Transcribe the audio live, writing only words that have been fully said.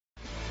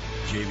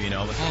JV and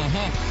Elvis.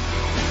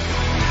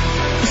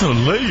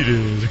 Some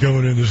ladies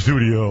coming in the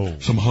studio.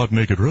 Some hot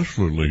naked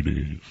wrestler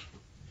ladies.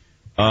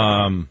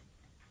 I'm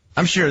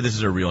sure this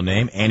is her real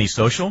name,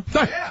 Antisocial.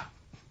 Yeah.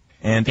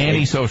 And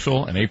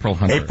Antisocial and April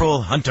Hunter.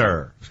 April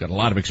Hunter. She's got a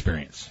lot of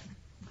experience.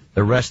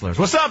 The wrestlers.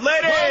 What's up,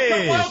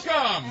 ladies?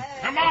 Welcome.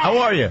 Come on. How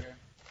are you?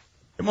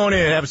 Come on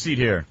in. Have a seat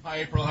here. Hi,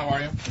 April. How are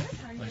you?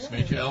 Nice to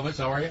meet you, Elvis.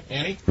 How are you?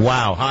 Annie?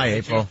 Wow. Hi,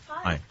 April.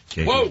 Hi.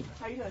 JV. Whoa.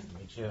 How you doing?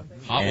 Meet you.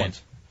 Hot And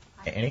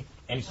ones.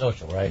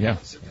 Antisocial, right? Yeah.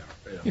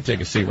 You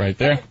take a seat right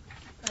there.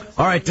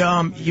 All right,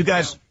 you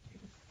guys,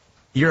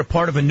 you're a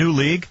part of a new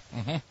league.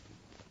 Mm-hmm.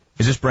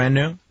 Is this brand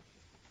new?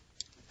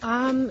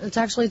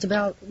 It's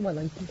about,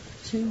 like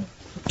two?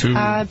 Two.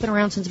 I've been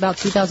around since about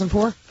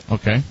 2004.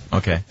 Okay.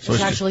 Okay. So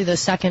it's actually the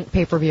second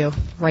pay-per-view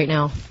right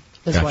now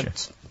is Gotcha.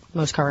 what's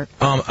most current.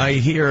 I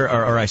hear,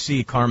 or I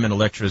see Carmen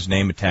Electra's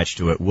name attached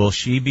to it. Will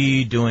she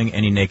be doing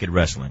any naked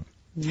wrestling?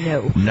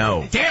 No.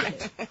 No. Damn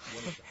it!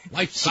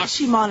 Life sucks.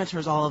 She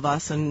monitors all of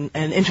us and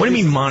introduces What do you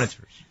mean us.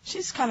 monitors?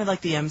 She's kind of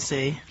like the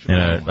MC.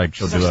 Like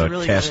she'll She's do a actually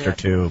really test good or at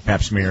it. two,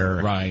 pap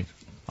smear, Right.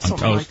 On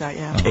Something toast. like that,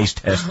 yeah. taste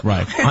test.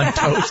 Right. On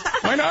toast.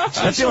 Why not?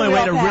 That's the only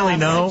way to really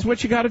know That's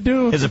what you got to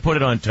do. is to put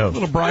it on A toast.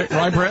 little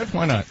rye bread?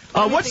 Why not?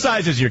 What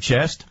size is your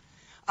chest?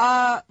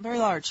 Very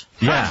large.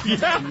 Yeah.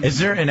 Yeah. Is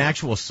there an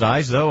actual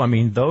size, though? I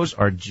mean, those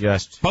are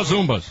just...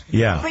 Bazoombas.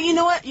 Yeah. But you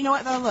know what?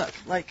 Now look.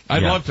 Like,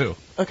 I'd Yeah. love to.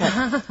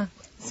 okay.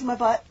 See my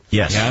butt?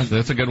 Yes. Yeah,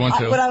 that's a good one,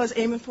 too. What I was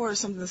aiming for is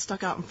something that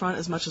stuck out in front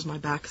as much as my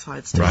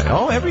backside stuck Right. out.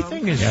 Oh,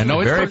 everything is Yeah,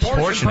 no, it's very proportioned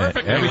proportionate.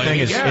 perfectly, Everything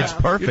lady. is Yeah. it's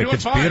You're perfect. doing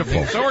It's fine.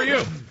 beautiful. So are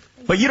you.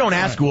 But you don't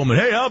ask a woman,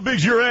 hey, how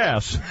big's your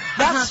ass?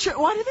 That's true.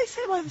 Why do they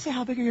say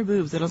how big are your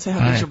boobs? They don't say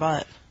how big's your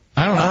butt.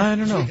 I don't know. I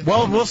don't know.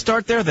 Well, we'll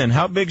start there then.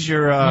 How big's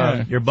your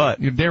butt?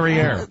 Your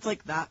derriere. It's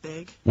like that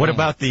big. What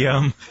about the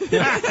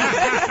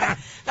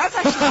That's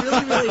actually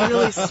really, really,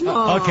 really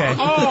small. Okay.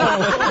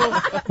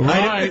 Oh,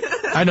 right.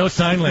 I know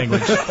sign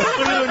language.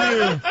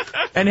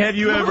 And have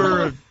you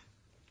ever?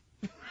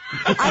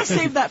 I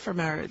saved that for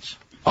marriage.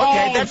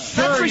 Okay, that's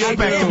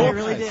respectable. I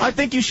really did. I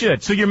think you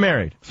should. So you're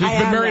married. She's I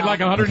been am married now. like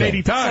 180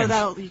 Okay. So times.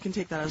 that you can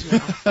take that as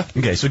well.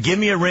 Okay, so give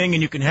me a ring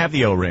and you can have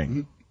the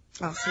O-ring.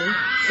 Oh,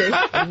 see?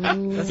 That's how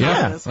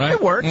Yeah, it is. right.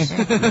 it works.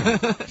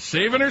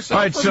 Saving All herself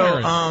right, for so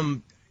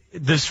marriage.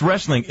 this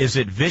wrestling, is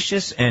it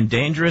vicious and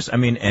dangerous? I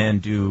mean,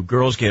 and do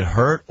girls get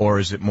hurt, or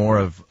is it more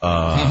of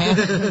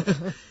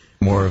an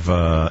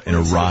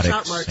erotic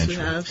Chop marks we century?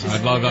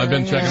 have. I've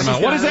been checking them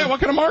out. What is that?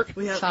 What kind of mark?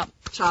 We have Chop.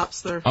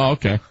 chops. They're. Oh,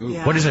 okay.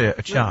 Yeah. What is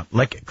a chop?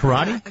 Like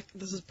karate?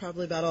 This is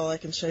probably about all I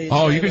can show you.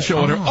 Oh, today, you can but-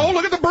 show it. Oh,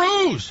 look at the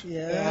bruise.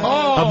 Yeah.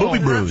 Oh, A booby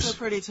Not bruise. so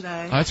pretty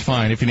today. That's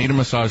fine. If you need a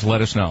massage,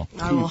 let us know.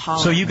 I will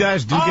holler. So you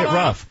guys do get Oh.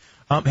 rough.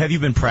 Have you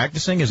been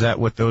practicing? Is that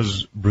what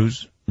those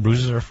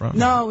bruises are from?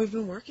 No, we've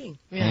been working.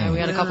 Yeah, we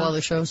had a couple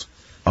other shows.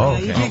 Oh, Yeah,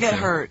 okay. you do get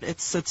hurt.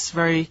 It's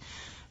very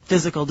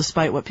physical,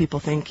 despite what people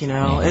think.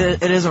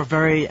 It is a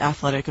very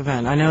athletic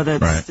event. I know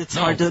that Right. it's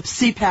hard to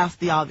see past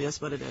the obvious,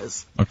 but it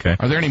is. Okay.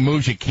 Are there any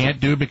moves you can't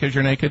do because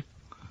you're naked?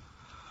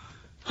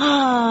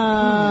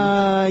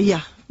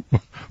 Yeah.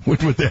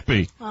 What would that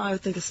be? I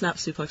would think a snap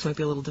suplex might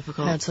be a little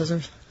difficult. Head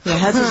scissors. Yeah,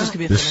 head scissors could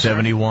be a The finisher.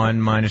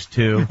 71 minus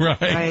 2. Right.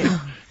 Right.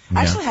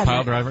 I actually had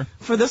Pile driver?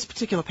 for this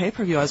particular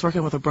pay-per-view. I was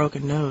working with a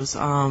broken nose.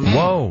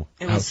 Whoa.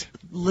 It was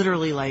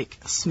literally like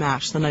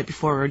smashed the night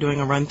before. We were doing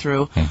a run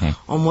through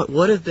on what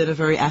would have been a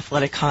very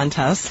athletic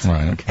contest.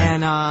 Right, okay.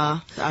 And I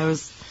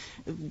was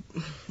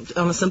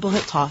on a simple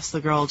hip toss.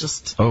 The girl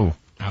just Oh.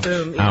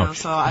 boom. Ouch.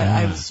 So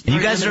I was. You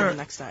very guys limited are the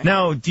next day.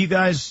 now. Do you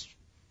guys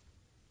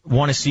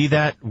want to see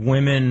that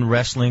women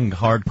wrestling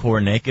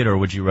hardcore naked, or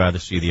would you rather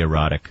see the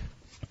erotic?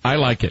 I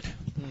like it.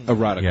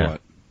 Erotic Yeah.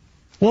 what?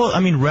 Well,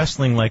 I mean,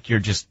 wrestling like you're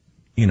just,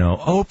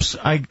 oops,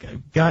 I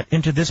got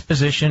into this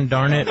position.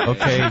 Darn it.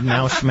 Okay,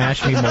 now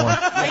smash me more.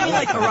 I mean,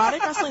 like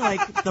erotic wrestling,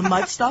 like the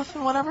mud stuff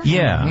and whatever.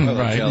 Yeah,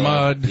 Right. Jello.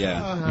 Mud.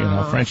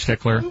 Yeah. French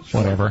tickler,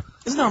 whatever.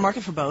 Isn't there a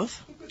market for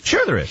both?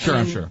 sure there is. Sure,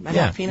 I'm sure. Men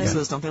Yeah. have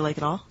penises, don't they like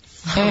it all?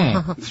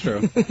 It's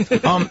true.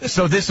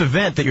 So this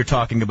event that you're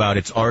talking about,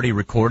 it's already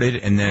recorded,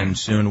 and then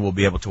soon we'll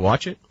be able to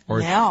watch it. Or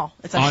Now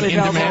it's on actually in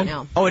available demand?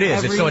 now. Oh, it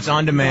is. Every So it's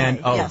on demand.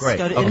 day. Oh, yes, great.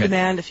 Go to Okay. In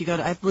Demand. If you go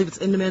to, I believe it's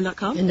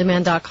indemand.com.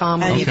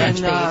 Indemand.com on And the you event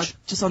can page.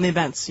 just on the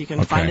events, you can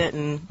Okay. find it,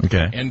 and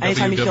Okay.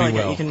 anytime you feel like it,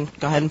 NWWL. you can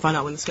go ahead and find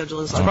out when the schedule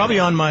is. It's probably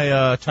on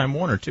my Time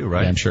Warner too,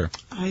 right? Yeah, I'm sure.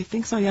 I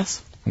think so.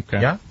 Yes. Okay.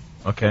 Yeah.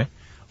 Okay.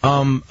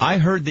 I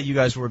heard that you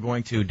guys were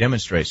going to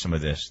demonstrate some of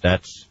this.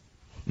 That's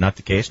not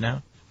the case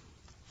now.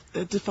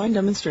 Define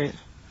demonstrate.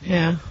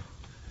 Yeah.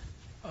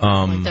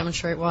 Like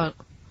demonstrate what?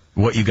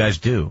 What you guys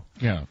do?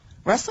 Yeah.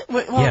 Wrestling?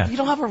 Well, Yeah. you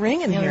don't have a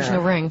ring in Yeah, here. there's no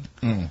ring.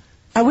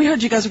 We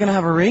heard you guys were going to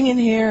have a ring in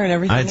here and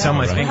everything. It's on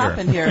my else. finger. What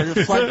happened here?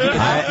 The flood.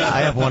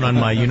 I have one on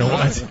my. You know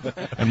what?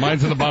 And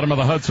mine's in the bottom of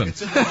the Hudson.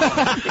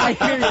 I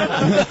hear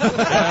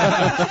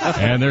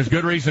you. And there's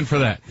good reason for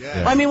that.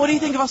 I mean, what do you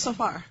think of us so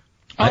far?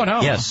 Oh,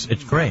 no. Yes,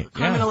 it's great.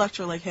 Carmen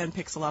Electra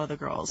handpicks a lot of the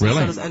girls. Really?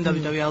 So does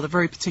NWWL. They're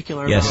very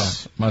particular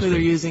Yes. about Must who they're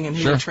be. using and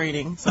who they're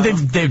training. So.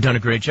 They've done a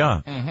great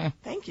job.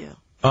 Thank you.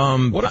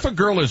 What if a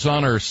girl is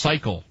on her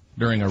cycle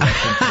during a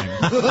wrestling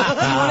thing. You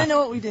want to know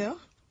what we do?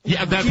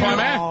 Yeah, that's why I'm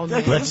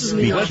at. Let's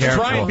be Let's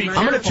careful. try and be I'm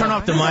going to careful. turn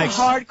off the mics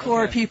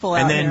Hardcore people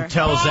out and then here.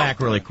 tell Zach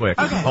really quick.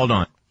 Okay. Hold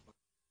on.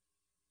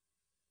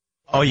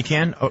 Oh, you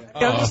can? Oh,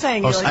 I'm just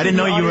saying. oh, I didn't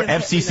know you were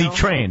FCC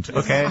trained.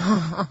 Okay.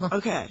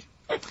 Okay.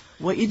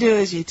 What you do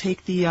is you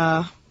take the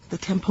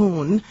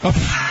tampon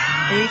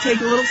and you take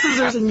the little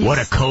scissors and you What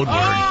a code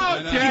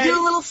word. you do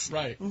a little.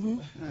 Right.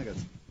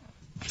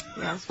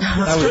 Yeah,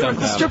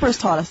 was strippers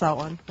taught us that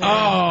one.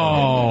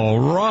 Oh,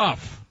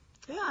 rough.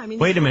 Yeah, I mean.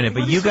 Wait a minute,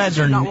 but you guys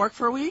are not work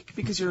for a week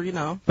because you're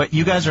But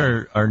you guys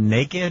are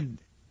naked?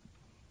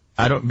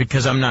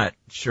 Because I'm not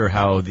sure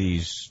how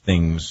these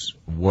things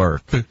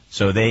work.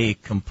 So they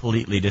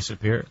completely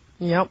disappear?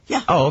 Yep.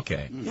 Yeah. Oh,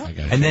 okay. Yeah. I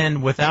got And you.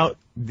 then without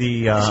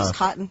the, It's just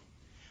cotton.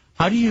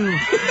 how do you,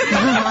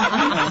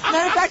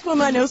 Matter of fact, when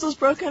my nose was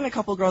broken, a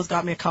couple girls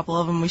got me a couple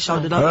of them. We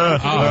shoved it up.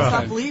 and it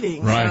stopped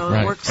bleeding. Right, so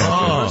right. it works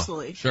Oh.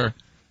 universally. Sure.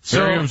 So-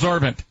 Very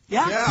absorbent.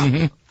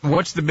 Yeah.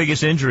 what's the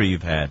biggest injury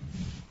you've had?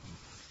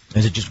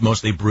 Is it just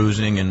mostly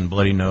bruising and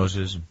bloody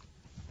noses?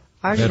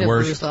 I actually Bed get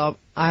worse? bruised up.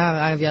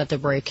 I have yet to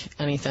break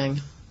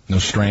anything. No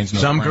strains, no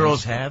Some sprains.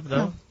 girls have,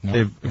 though? No.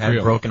 They've had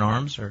Real. broken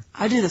arms? Or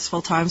I do this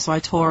full time, so I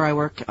tour. I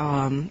work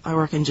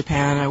in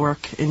Japan. I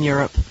work in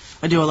Europe.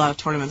 I do a lot of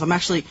tournaments. I'm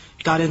actually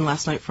got in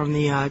last night from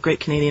the Great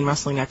Canadian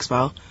Wrestling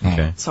Expo,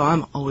 Okay. so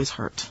I'm always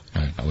hurt.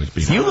 I always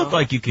beat You up. look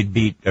like you could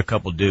beat a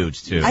couple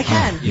dudes, too. I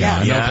can, Yeah,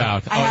 no yeah.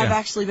 doubt. I Oh, have yeah.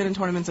 actually been in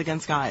tournaments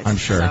against guys. I'm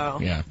sure. So.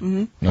 Yeah.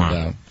 Mhm. No Wow.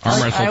 doubt. Arm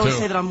I wrestle, always too.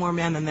 say that I'm more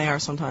man than they are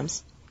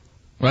sometimes.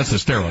 Well, that's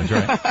the steroids,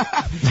 right?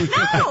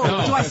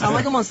 No! Do I sound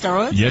like I'm on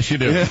steroids? Yes, you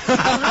do.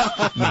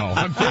 No,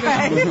 I'm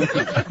kidding.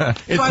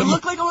 Do I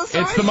look like I'm on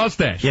steroids? It's the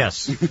mustache.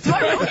 Yes. Do I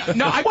really?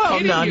 No, I'm Well,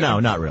 kidding no, you. no,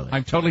 not really.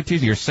 I'm totally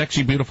teasing. You're a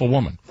sexy, beautiful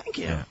woman Thank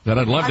you. Yeah. that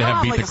I'd love to I have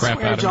don't beat have, the like, a crap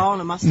square out of. jaw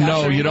and a mustache No, or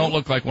you anything. don't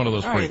look like one of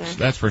those All right, freaks. then.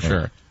 That's for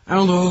sure. I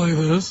don't look like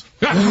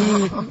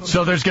this.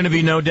 So there's going to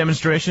be no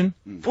demonstration?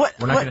 What?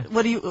 We're not gonna-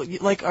 What do you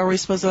like? Are we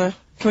supposed to?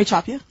 Can we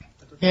chop you?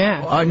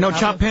 Yeah. No,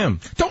 chop him.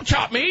 Don't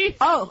chop me.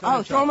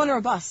 Oh, throw him under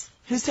a bus.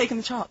 Who's taking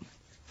the chop?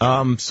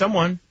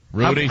 Someone.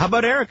 Rudy. How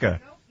about Erica?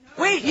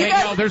 Wait, you Hey,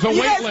 guys. no, there's a you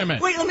weight guys-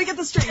 limit. Wait, let me get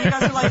this straight. You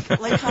guys are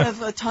like kind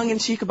of tongue in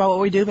cheek about what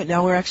we do, but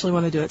now we actually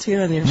want to do it too.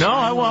 And you're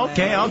No,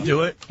 okay, I'll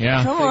do it.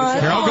 Yeah. Come on.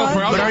 Here, I'll go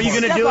for it. But are you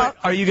going to Step do it? up.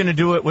 Are you going to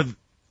do it with,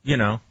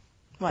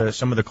 What?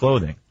 some of the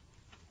clothing?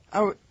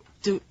 Oh,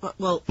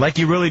 well. Like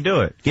you really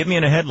do it? Get me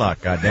in a headlock,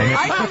 goddammit.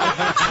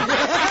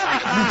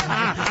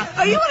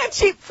 Oh, you want a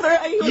cheap thrill?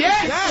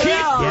 Yes, cheap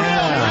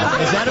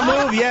Yeah. Is that a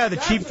move? Yeah, the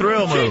cheap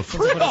thrill move.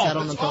 Put his head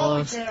on the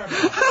pillows.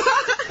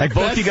 Like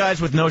both you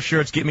guys with no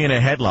shirts, get me in a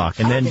headlock,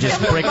 and then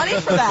just break money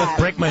for that.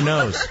 break my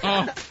nose.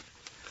 Oh,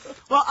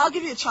 Well, I'll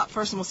give you a chop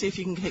first, and we'll see if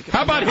you can take it.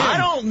 how about him? I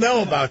don't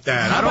know about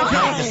that. I don't like the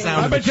I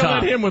sound of the bet you let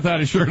chop. him without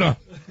his shirt on.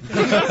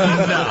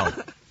 No.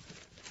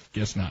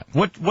 Guess not.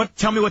 What?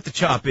 Tell me what the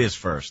chop is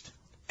first.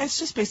 It's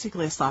just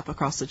basically a slap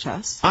across the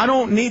chest. I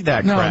don't need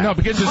that No, crap. no,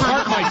 because his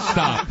heart might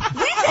stop.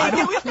 We take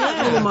it. We've got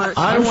a little march.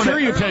 I I'm don't sure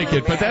wanna- you take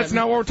it, but that's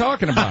not what we're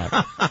talking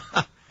about.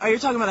 Oh, you're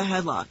talking about a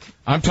headlock.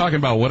 I'm talking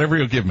about whatever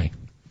you'll give me.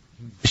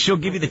 She'll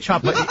give you the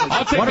chop. But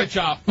I'll take the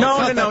chop. No.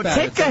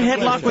 Take a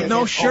headlock with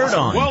no shirt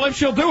on. Well, if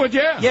she'll do it,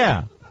 yeah.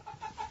 Yeah.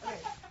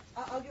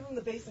 I'll give him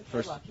the basic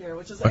headlock here,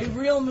 which is a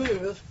real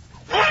move.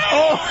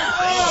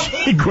 Oh!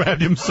 He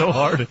grabbed him so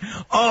hard.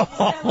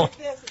 Oh!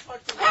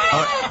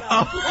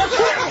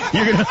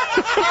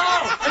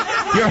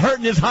 You're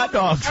hurting his hot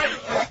dogs.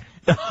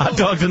 The hot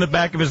dogs in the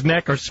back of his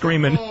neck are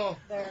screaming.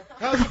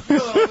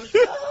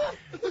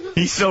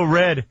 He's so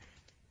red.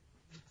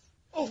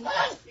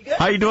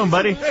 How you doing,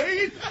 buddy?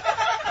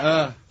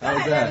 How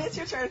was that? It's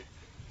your turn.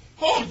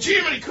 Oh,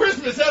 Jiminy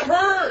Christmas, that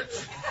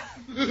hurts.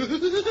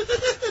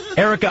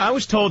 Erica, I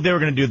was told they were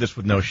going to do this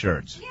with no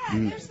shirts.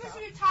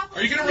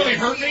 Are you going to really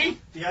hurt me?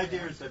 The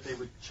idea is that they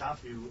would chop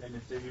you, and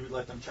if you would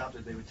let them chop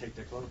it, they would take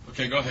their clothes.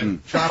 Okay, go ahead.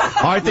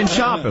 All right, then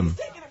chop him.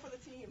 Taking it for the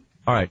team.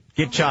 All right,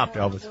 get chopped,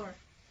 Elvis. All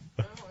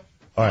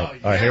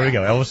right, here we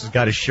go. Elvis has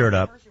got his shirt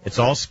up. It's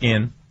all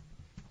skin.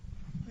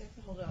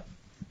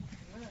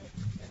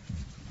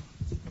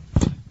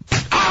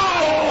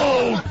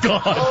 Oh,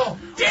 God.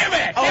 Damn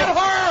it! It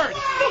hurt!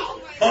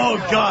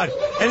 Oh, God.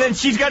 And then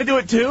she's got to do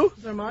it, too?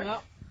 Is there a mark?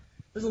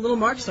 There's a little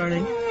mark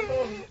starting.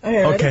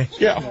 Okay.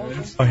 Yeah.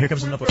 Oh, here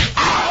comes another one.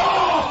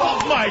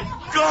 Oh, my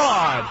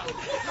God.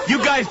 You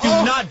guys do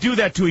not do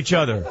that to each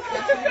other.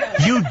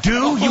 You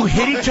do? You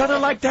hit each other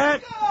like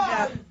that?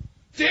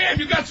 Damn,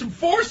 you got some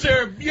force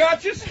there,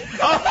 biatches.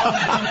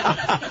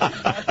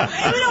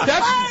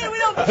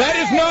 That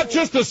is not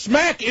just a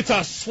smack, it's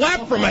a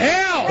slap from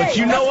hell. But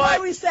you know That's why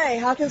what? we say,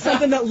 how can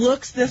something that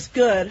looks this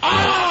good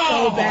hurt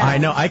so bad? I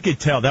know. I could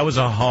tell. That was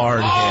a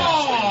hard hit.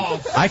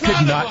 Oh, I could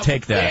son not of a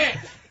take that.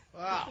 bitch.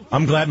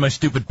 I'm glad my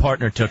stupid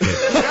partner took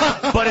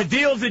it. But a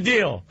deal's a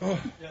deal.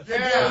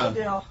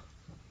 Deal.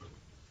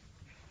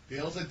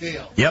 Deal's a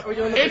deal. Yep.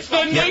 It's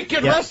the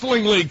Naked yeah.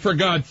 Wrestling League, for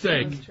God's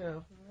sake.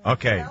 True.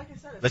 Okay. Like I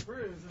said, Let's- it's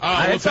bruised.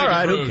 Oh, we'll It's take all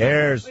right. a Who bruise.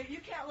 cares? Wait, you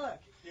can't look.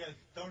 Yeah,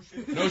 don't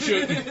shoot. No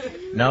shooting.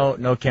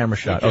 No camera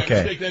shot. Just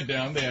Okay. take that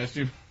down. They asked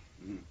you.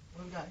 What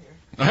do we got here?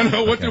 I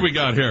know. What do we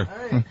got here?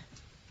 All right.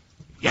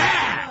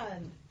 Yeah!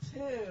 1,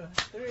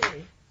 2,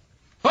 3.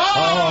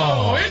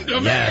 Oh, in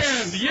demand!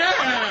 yes.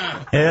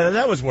 Yeah! Yeah,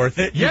 that was worth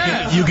it.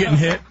 Yeah. You getting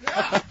hit?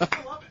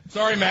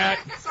 Sorry, Matt.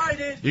 Sorry,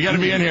 dude. You got to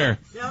be in here.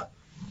 Yep.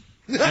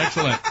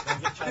 Excellent.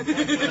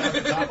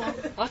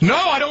 No,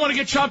 I don't want to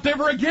get chopped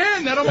ever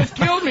again. That almost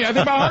killed me. I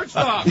think my heart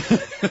stopped.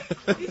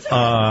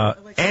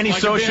 Annie Like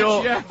a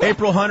Social, bitch, yeah.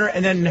 April Hunter,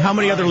 and then how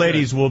many other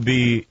ladies will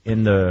be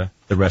in the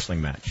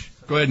wrestling match?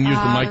 Go ahead and use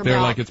the mic there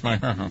about- like it's my...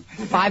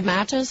 5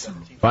 matches,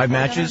 5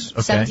 matches?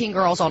 Okay. 17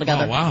 girls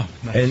altogether. Oh, wow.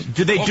 And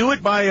do they do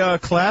it by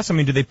class? I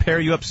mean, do they pair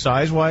you up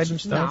size-wise and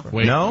stuff? No.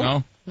 Wait,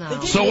 no?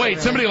 No. So wait,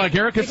 somebody like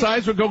Erica's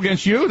size would go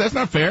against you? That's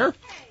not fair.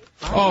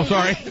 Oh,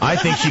 sorry. I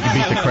think she could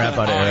beat the crap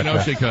out of Oh, I Erica.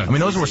 know she could. I mean,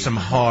 those were some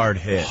hard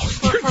hits.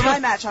 For my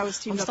match, I was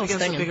teamed I'm up still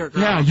against a stinging. bigger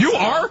girl. Yeah, you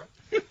are?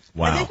 I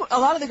Wow. think a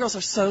lot of the girls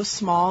are so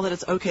small that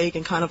it's okay. You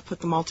can kind of put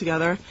them all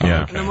together.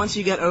 Yeah. And then once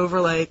you get over,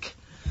 like,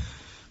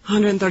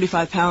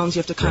 135 pounds, you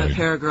have to kind of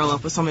pair a girl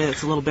up with somebody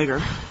that's a little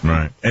bigger.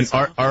 Right. And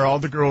are all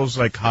the girls,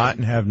 like, hot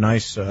and have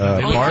nice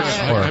parts?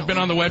 yeah. Or- I've been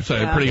on the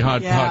website. Yeah. Pretty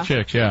hot, Yeah. hot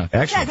chicks, yeah. Yeah,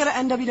 Excellent. go to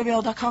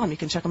NWWL.com. You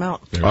can check them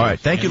out. There All it right. is.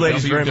 Thank you,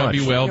 ladies, very much.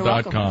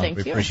 NWWL.com. Thank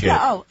We you. appreciate Yeah,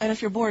 it. oh, and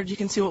if you're bored, you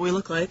can see what we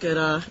look like at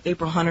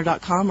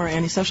aprilhunter.com or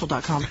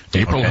AnnieSocial.com.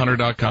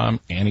 AprilHunter.com,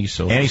 Annie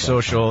Social. Annie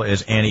Social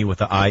is Annie with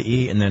the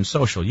I-E, and then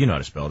Social. You know how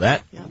to spell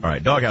that. Yeah. All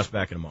right. Doghouse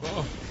back in a moment.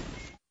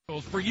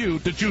 For you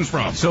to choose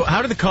from. So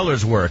how do the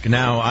colors work?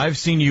 Now, I've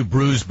seen you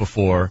bruise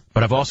before,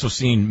 but I've also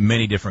seen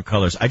many different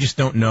colors. I just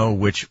don't know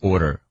which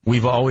order.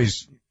 We've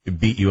always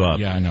beat you up.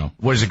 Yeah, I know.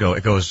 What does it go?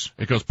 It goes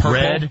purple.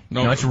 red.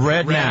 No, it's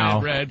red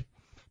now. Red.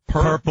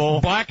 Purple.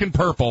 Black and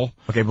purple.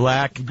 Okay,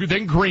 black.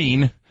 Then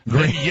green.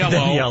 Then yellow.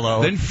 Then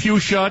yellow. Then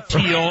fuchsia,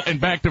 teal, and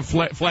back to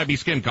flabby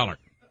skin color.